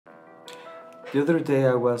The other day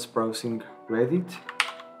I was browsing Reddit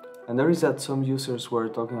and noticed that some users were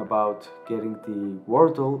talking about getting the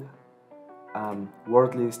wordle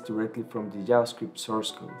word list directly from the JavaScript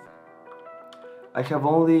source code. I have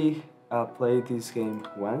only played this game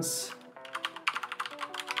once,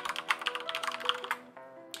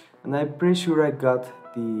 and I'm pretty sure I got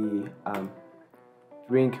the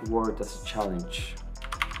drink word as a challenge.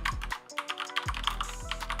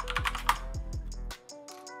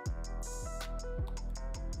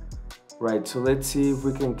 Right, so let's see if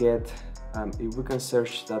we can get, if we can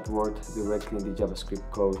search that word directly in the JavaScript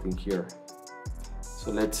code in here.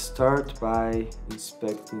 So let's start by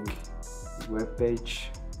inspecting the web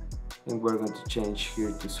page, and we're going to change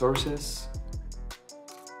here to sources,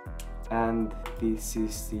 and this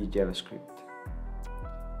is the JavaScript.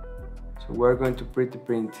 So we're going to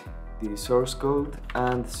print the source code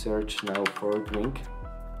and search now for drink.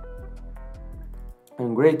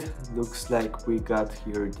 And great, looks like we got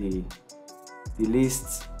here the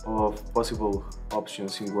lists of possible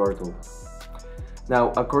options in Wordle.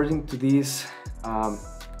 Now, according to this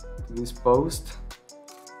post,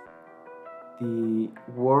 the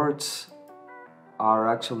words are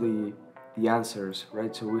actually the answers,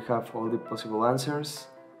 right? So we have all the possible answers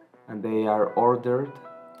and they are ordered.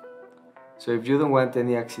 So if you don't want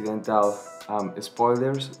any accidental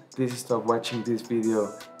spoilers, please stop watching this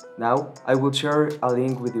video now. I will share a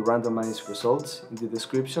link with the randomized results in the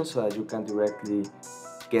description so that you can directly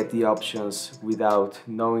get the options without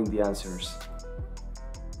knowing the answers.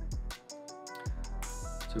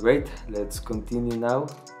 So great, let's continue now.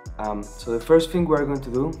 So the first thing we're going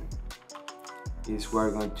to do is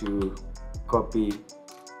we're going to copy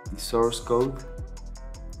the source code.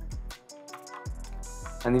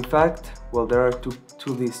 And in fact, well, there are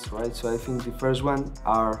two lists, right? So I think the first one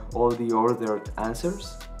are all the ordered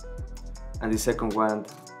answers, and the second one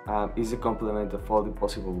is a complement of all the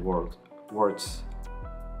possible words.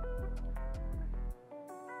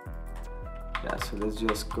 Yeah, so let's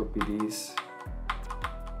just copy this.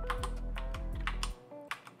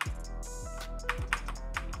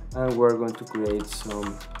 And we're going to create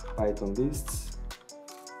some Python lists.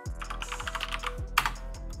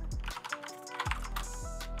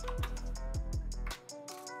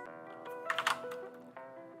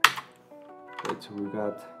 Okay, so we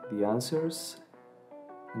got the answers.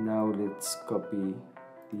 Now let's copy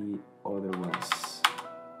the other ones.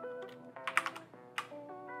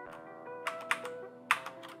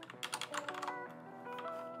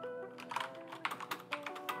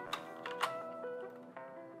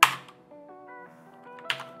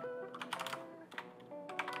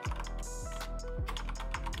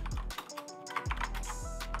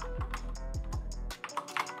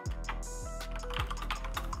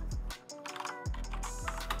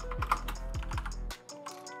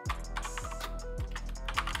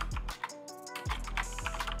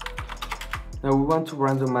 Now we want to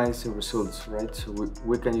randomize the results, right? So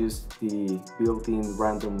we can use the built-in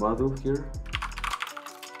random module here.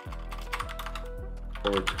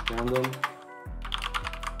 Random.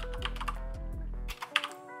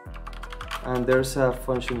 And there's a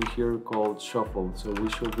function here called shuffle, so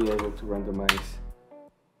we should be able to randomize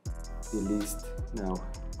the list now.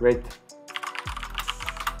 Great.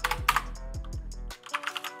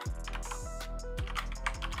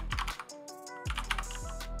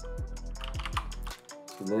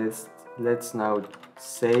 Let's now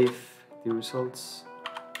save the results.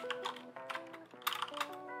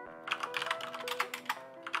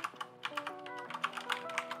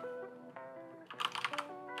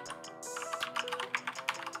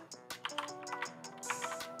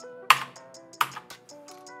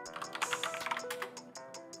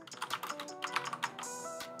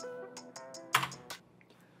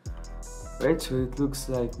 Right, so it looks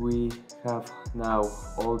like we have now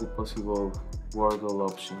all the possible Wordle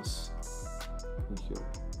options in here.